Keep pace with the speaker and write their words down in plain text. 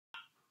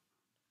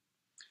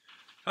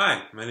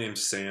Hi, my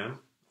name's Sam.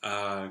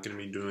 Going to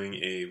be doing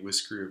a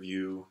whiskey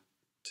review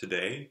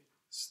today.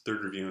 It's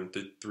third review in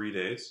 3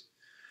 days.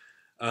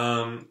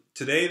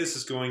 Today, this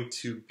is going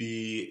to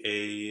be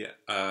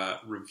a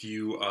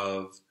review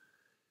of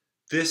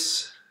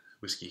this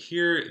whiskey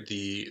here,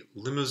 the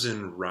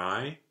Limousin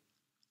Rye.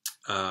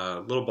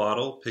 Little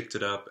bottle, picked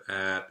it up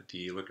at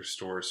the liquor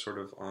store sort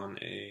of on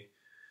a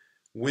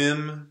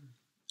whim.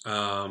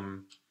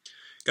 Got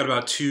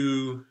about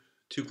two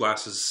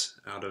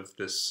glasses out of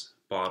this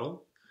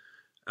bottle.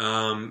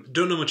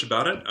 Don't know much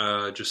about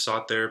it. Just saw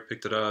it there,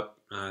 picked it up.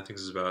 I think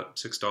this is about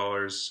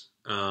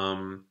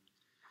 $6.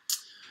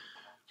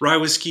 Rye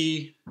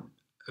whiskey,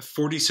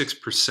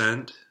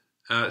 46%.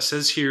 It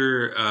says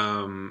here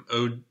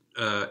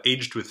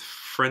aged with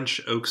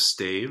French oak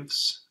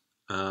staves.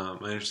 My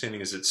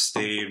understanding is that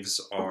staves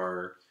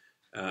are,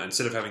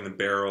 instead of having the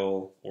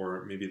barrel,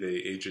 or maybe they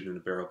age it in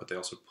a barrel, but they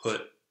also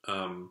put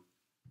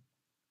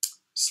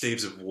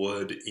staves of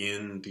wood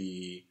in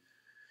the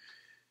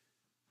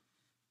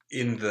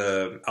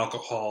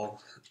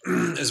alcohol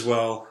as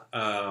well.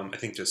 I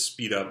think to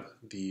speed up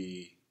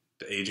the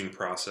aging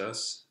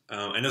process.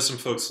 I know some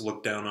folks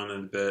look down on it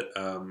a bit.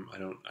 I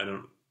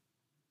don't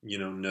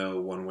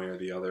know one way or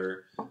the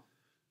other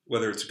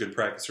whether it's a good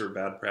practice or a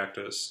bad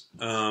practice.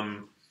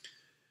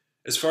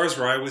 As far as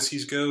rye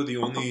whiskeys go, the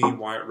only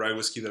rye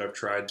whiskey that I've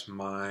tried, to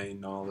my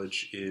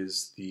knowledge,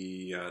 is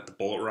the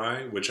Bullet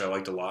Rye, which I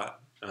liked a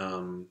lot.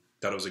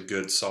 That was a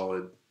good,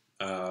 solid,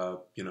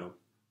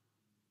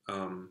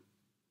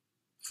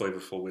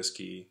 flavorful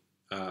whiskey.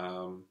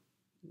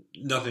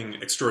 Nothing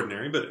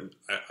extraordinary, but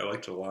I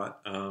liked it a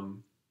lot.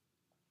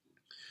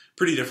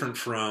 Pretty different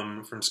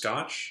from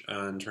Scotch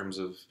in terms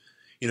of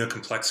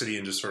complexity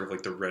and just sort of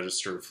like the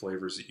register of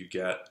flavors that you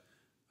get.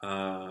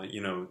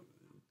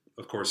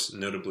 Of course,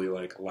 notably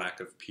like lack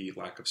of peat,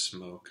 lack of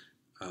smoke.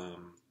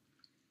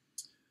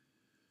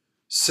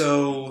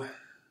 So.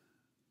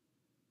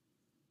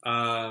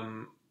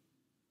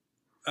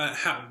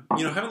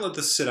 Haven't let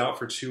this sit out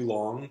for too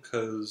long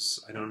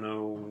because I don't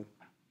know,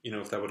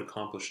 if that would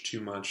accomplish too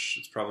much.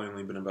 It's probably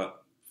only been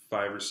about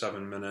 5 or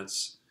 7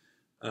 minutes.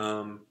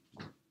 We'll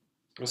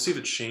see if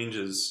it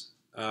changes.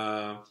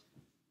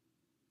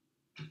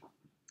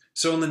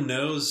 So on the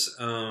nose,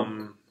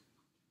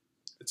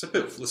 it's a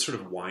bit sort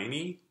of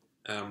winey.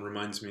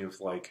 Reminds me of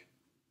like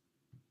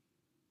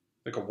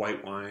a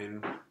white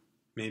wine,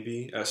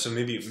 maybe. So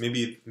maybe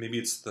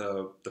it's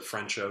the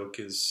French oak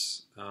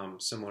is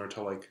similar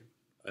to like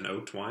an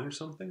oaked wine or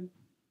something.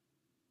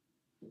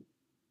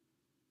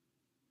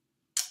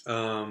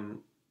 Not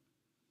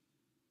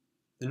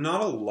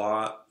a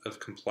lot of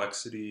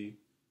complexity.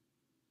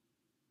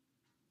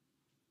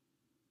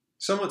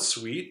 Somewhat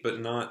sweet, but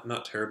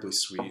not terribly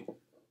sweet.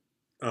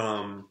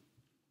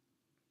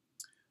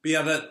 But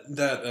yeah,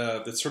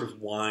 that sort of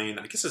wine.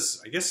 I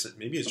guess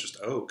maybe it's just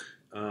oak.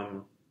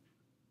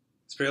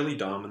 It's fairly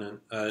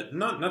dominant.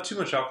 Not too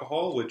much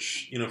alcohol,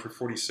 which for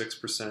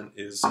 46%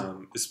 is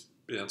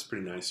it's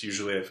pretty nice.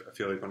 Usually, I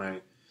feel like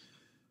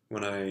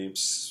when I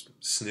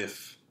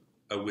sniff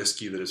a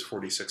whiskey that is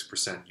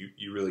 46%,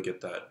 you really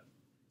get that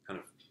kind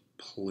of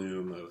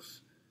plume of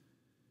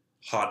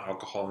hot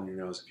alcohol in your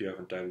nose if you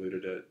haven't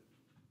diluted it.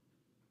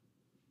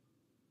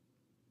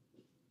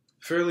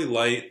 Fairly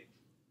light.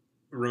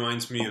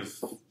 Reminds me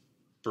of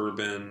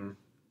bourbon.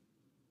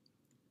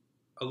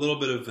 A little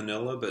bit of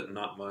vanilla, but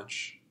not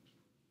much.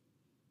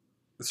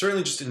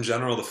 Certainly, just in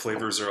general, the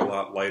flavors are a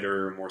lot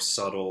lighter, more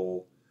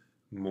subtle,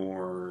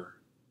 more.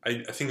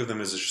 I think of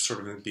them as just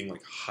sort of being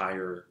like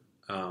higher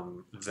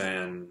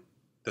than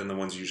the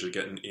ones you usually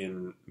get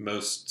in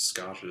most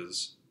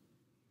scotches.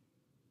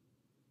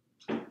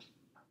 A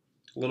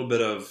little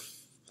bit of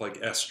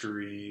like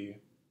estery,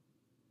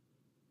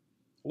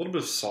 a little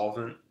bit of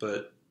solvent,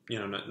 but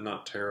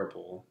not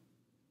terrible.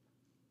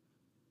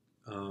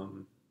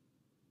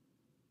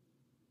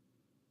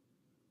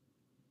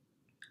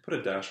 Put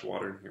a dash of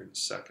water in here in a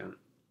second.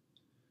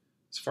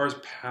 As far as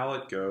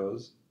palate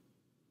goes,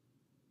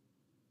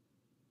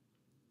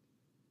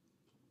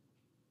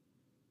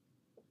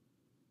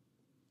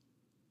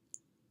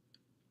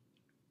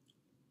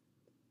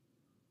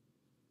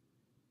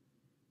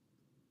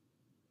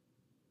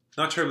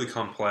 not terribly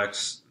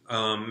complex.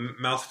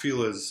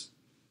 Mouthfeel is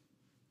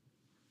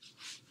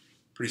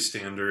pretty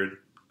standard.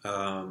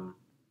 It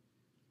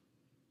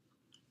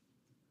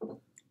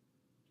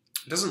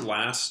doesn't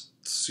last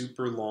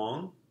super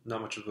long.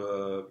 Not much of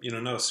a,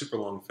 not a super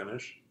long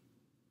finish.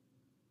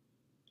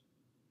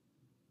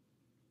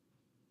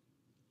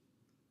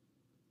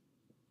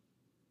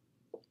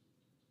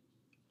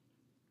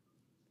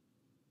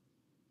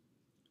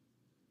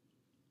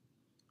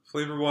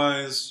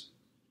 Flavor-wise,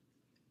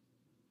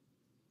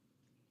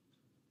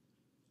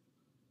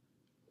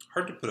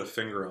 hard to put a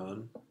finger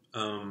on.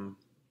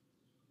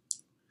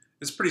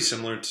 It's pretty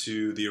similar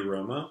to the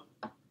aroma.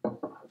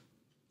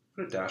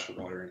 Put a dash of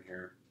water in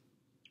here.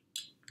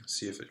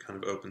 See if it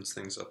kind of opens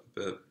things up a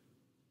bit.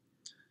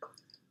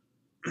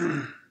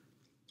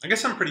 I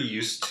guess I'm pretty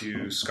used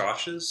to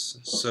scotches,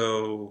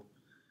 so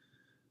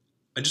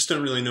I just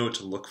don't really know what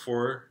to look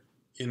for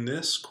in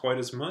this quite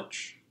as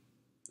much.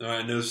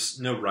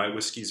 No rye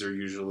whiskeys are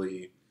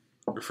usually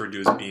referred to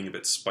as being a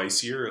bit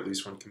spicier, at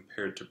least when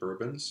compared to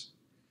bourbons.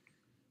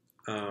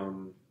 I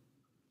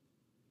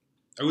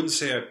wouldn't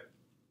say I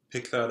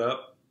pick that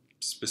up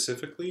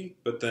specifically,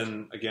 but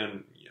then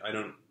again, I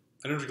don't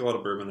drink a lot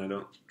of bourbon. I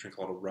don't drink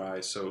a lot of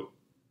rye, so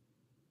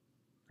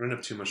I don't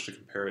have too much to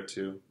compare it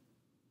to.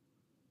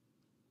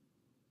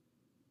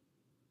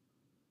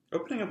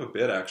 Opening up a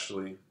bit,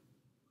 actually.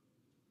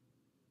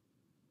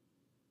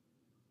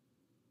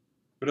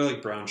 But I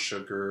like brown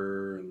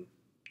sugar and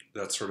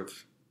that sort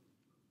of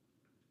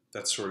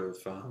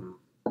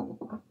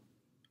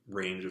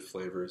range of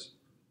flavors.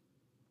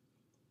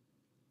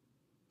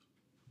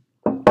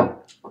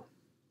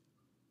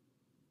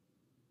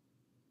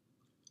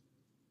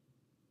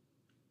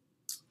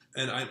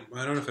 And I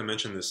don't know if I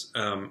mentioned this.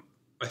 I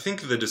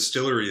think the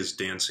distillery is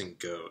Dancing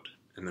Goat,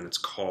 and then it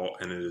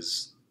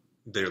is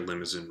their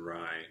Limousin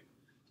rye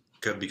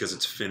because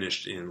it's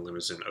finished in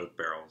Limousin oak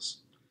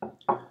barrels.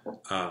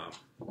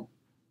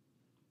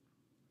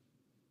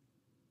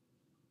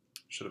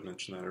 Should have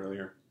mentioned that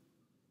earlier.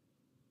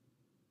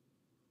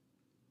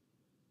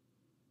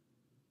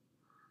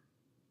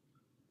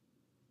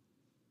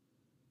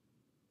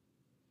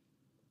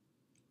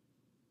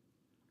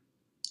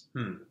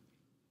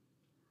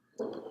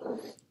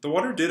 The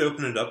water did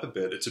open it up a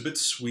bit. It's a bit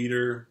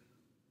sweeter.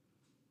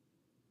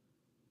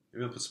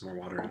 Maybe I'll put some more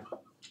water in.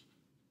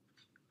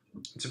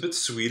 It's a bit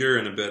sweeter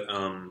and a bit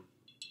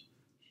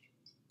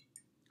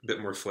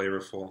more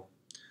flavorful.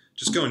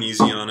 Just going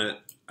easy on it.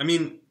 I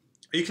mean,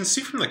 you can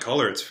see from the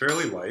color it's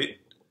fairly light.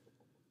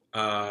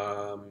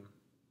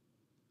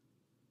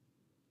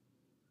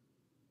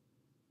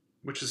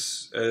 Which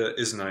is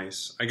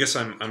nice. I guess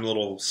I'm a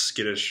little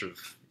skittish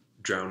of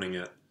drowning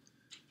it.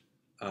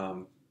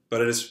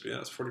 But it is,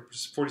 it's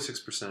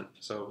 46%,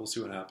 so we'll see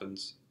what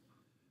happens.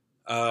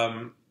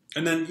 And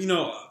then, a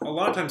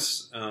lot of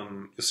times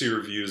you'll see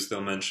reviews, they'll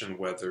mention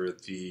whether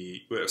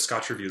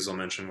Scotch reviews will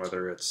mention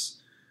whether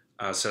it's,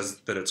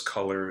 says that it's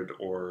colored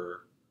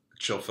or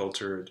chill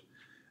filtered.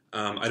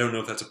 I don't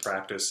know if that's a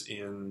practice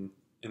in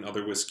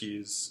other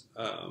whiskeys.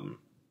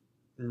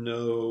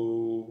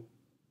 No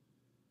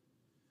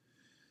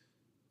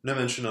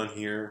mention on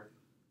here.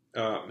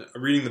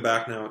 Reading the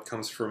back now, it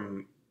comes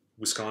from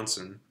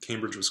Wisconsin,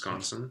 Cambridge,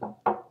 Wisconsin.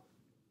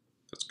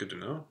 That's good to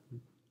know.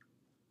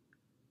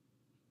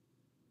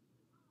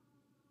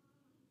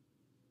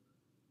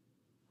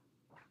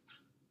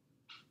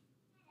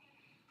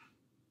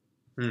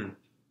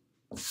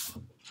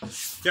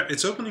 Yeah,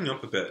 it's opening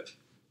up a bit.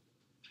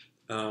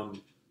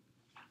 Maybe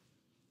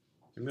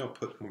I'll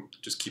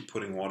just keep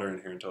putting water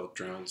in here until it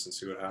drowns and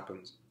see what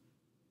happens.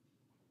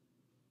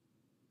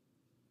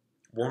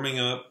 Warming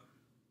up,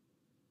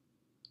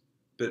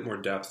 a bit more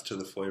depth to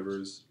the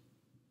flavors.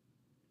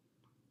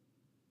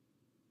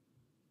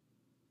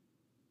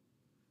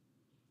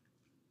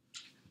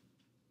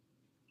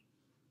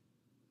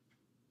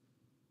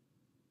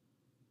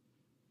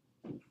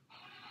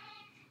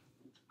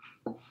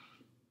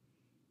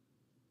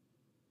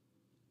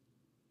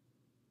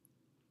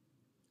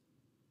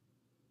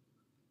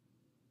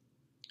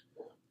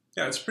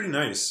 Yeah, it's pretty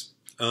nice.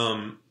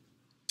 One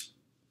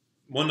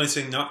nice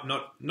thing, not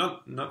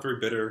very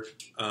bitter,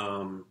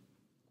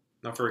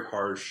 not very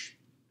harsh.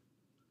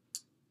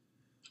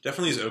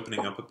 Definitely is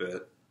opening up a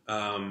bit.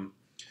 One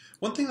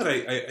thing that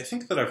I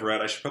think that I've read,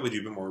 I should probably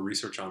do a bit more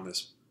research on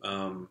this,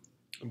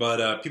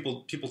 but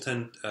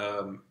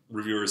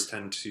reviewers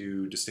tend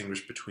to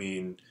distinguish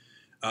between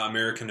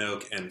American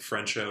oak and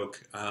French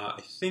oak. I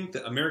think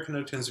that American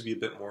oak tends to be a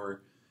bit more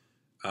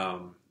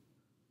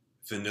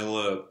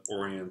vanilla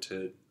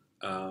oriented.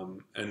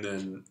 And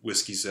then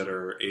whiskeys that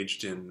are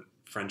aged in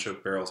French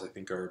oak barrels, I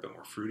think, are a bit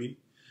more fruity.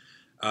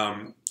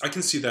 I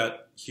can see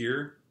that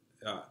here.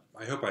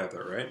 I hope I have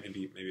that right.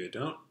 Maybe I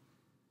don't.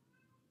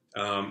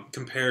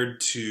 Compared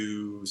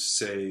to,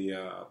 say,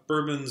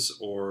 bourbons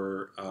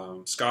or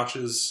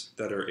scotches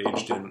that are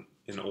aged in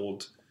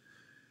old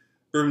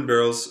bourbon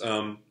barrels,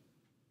 you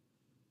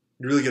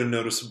really get a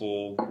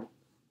noticeable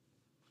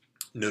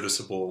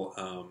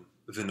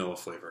vanilla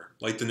flavor,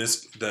 like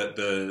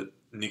the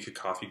Nika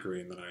coffee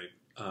grain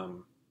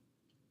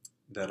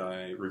that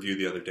I reviewed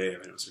the other day. I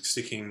mean, it was like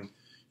sticking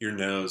your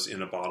nose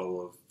in a bottle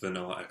of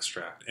vanilla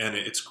extract, and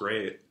it's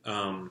great. If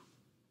I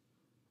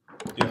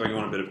go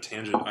on a bit of a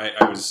tangent,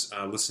 I was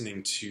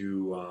listening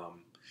to I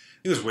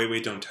think it was Wait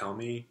Wait Don't Tell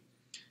Me,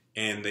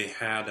 and they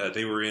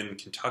were in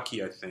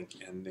Kentucky, I think,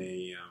 and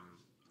they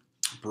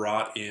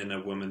brought in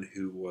a woman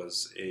who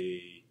was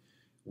a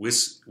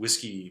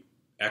whiskey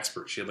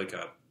expert. She had like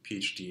a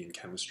PhD in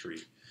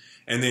chemistry.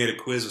 And they had a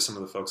quiz with some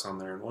of the folks on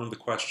there, and one of the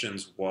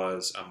questions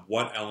was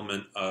what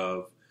element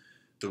of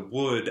the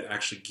wood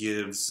actually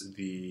gives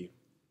the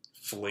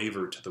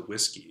flavor to the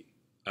whiskey.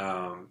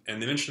 And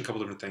they mentioned a couple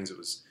different things. It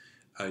was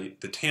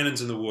the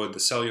tannins in the wood, the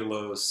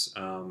cellulose,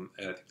 and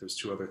I think there was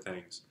two other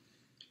things.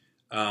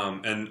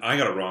 And I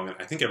got it wrong, and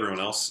I think everyone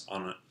else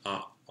on it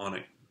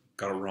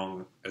got it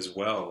wrong as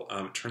well.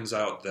 It turns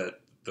out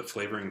that the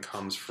flavoring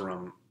comes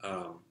from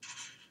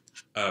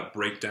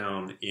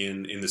breakdown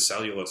in the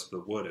cellulose of the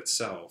wood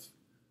itself.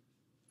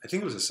 I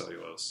think it was a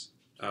cellulose,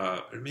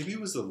 or maybe it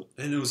was a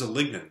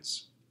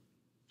lignans.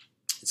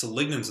 It's the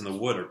lignans in the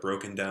wood are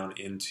broken down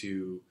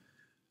into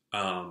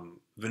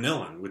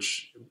vanillin,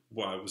 which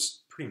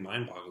was pretty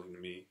mind-boggling to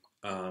me.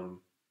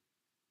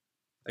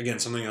 Again,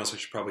 something else I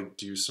should probably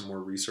do some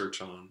more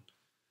research on.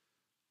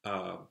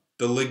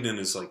 The lignin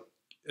is like,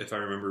 if I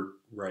remember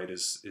right,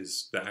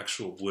 is the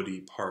actual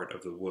woody part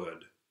of the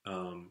wood.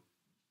 And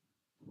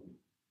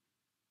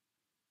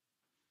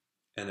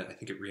I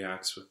think it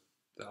reacts with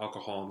the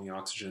alcohol and the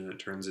oxygen, and it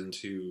turns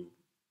into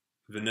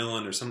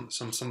vanillin or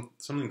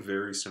something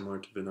very similar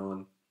to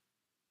vanillin.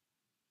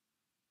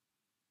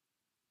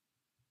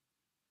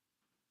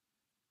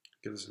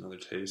 Give this another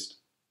taste.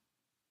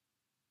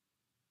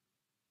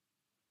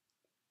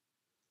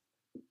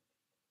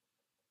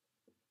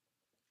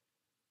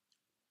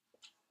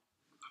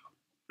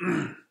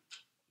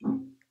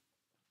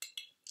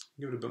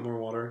 Give it a bit more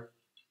water.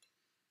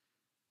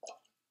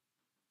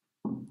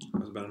 That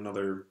was about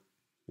another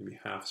maybe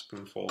half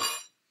spoonful.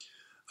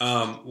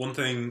 One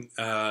thing,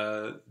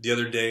 the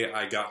other day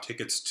I got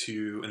tickets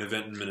to an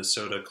event in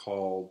Minnesota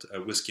called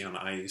Whisky on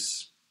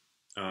Ice,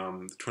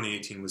 the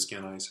 2018 Whisky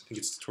on Ice. I think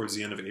it's towards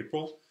the end of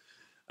April.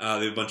 They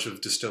have a bunch of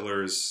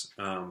distillers,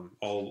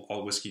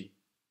 all whiskey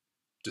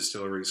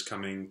distilleries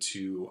coming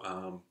to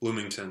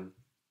Bloomington.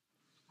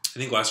 I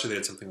think last year they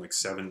had something like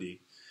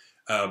 70.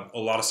 A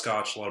lot of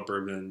Scotch, a lot of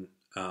bourbon.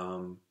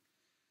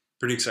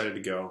 Pretty excited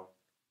to go.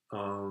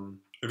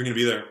 If you're going to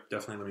be there,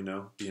 definitely let me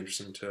know. Be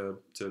interesting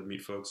to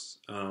meet folks.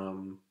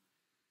 Probably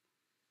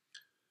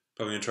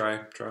going to try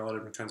a lot of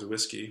different kinds of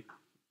whiskey.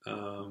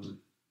 I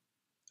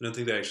don't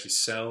think they actually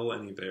sell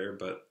any there,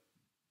 but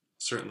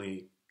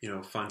certainly,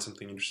 find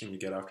something interesting to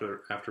get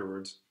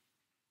afterwards.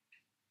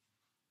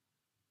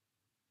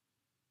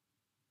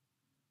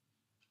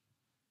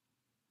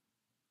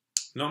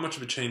 Not much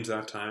of a change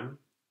that time.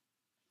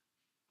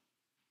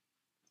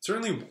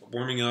 Certainly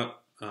warming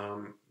up,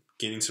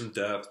 gaining some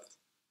depth.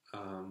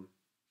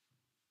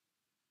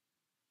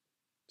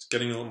 It's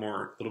getting a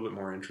little bit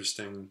more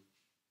interesting,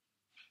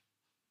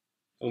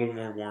 a little bit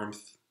more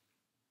warmth.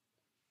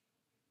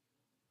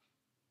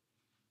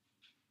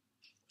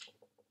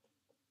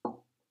 A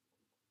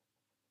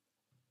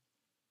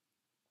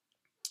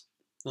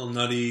little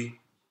nutty.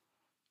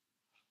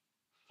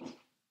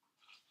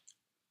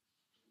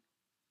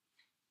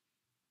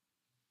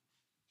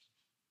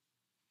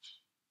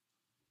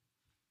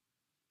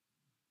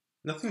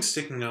 Nothing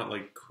sticking out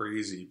like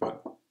crazy,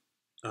 but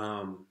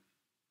I'm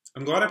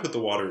glad I put the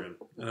water in,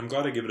 and I'm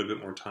glad I give it a bit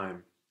more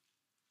time.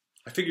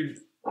 I figured,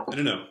 I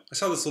don't know, I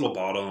saw this little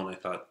bottle and I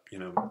thought, I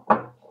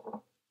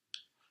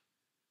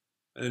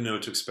didn't know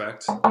what to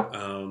expect.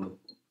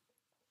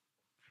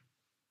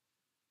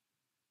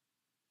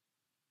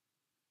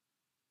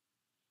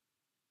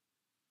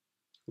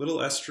 Little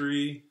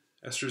estery.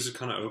 Esters are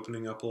kind of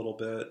opening up a little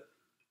bit.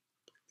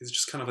 It's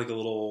just kind of like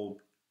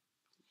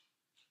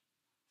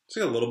it's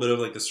like a little bit of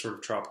like this sort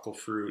of tropical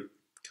fruit,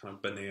 kind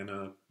of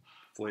banana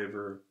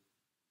flavor.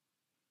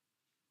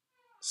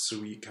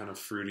 Sweet kind of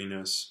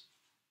fruitiness.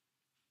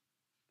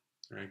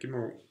 All right, give me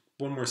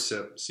one more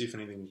sip, see if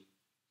anything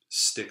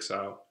sticks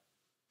out.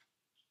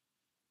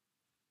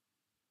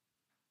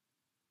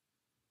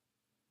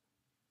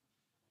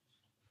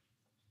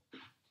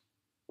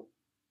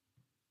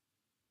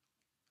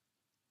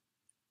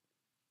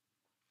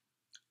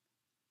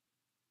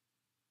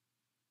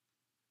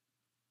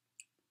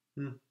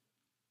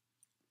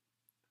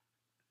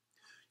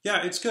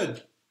 Yeah, it's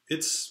good.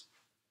 It's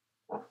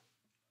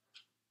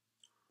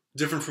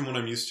different from what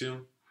I'm used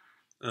to.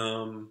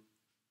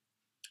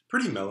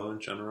 Pretty mellow in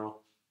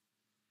general.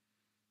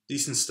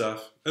 Decent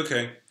stuff.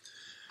 Okay.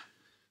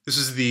 This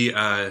is the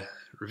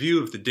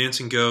review of the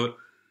Dancing Goat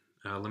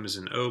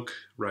Limousin Oak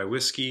Rye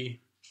Whiskey.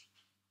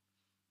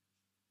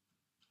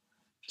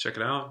 Check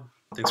it out.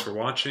 Thanks for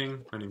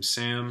watching. My name's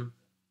Sam.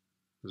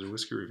 This is a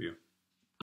whiskey review.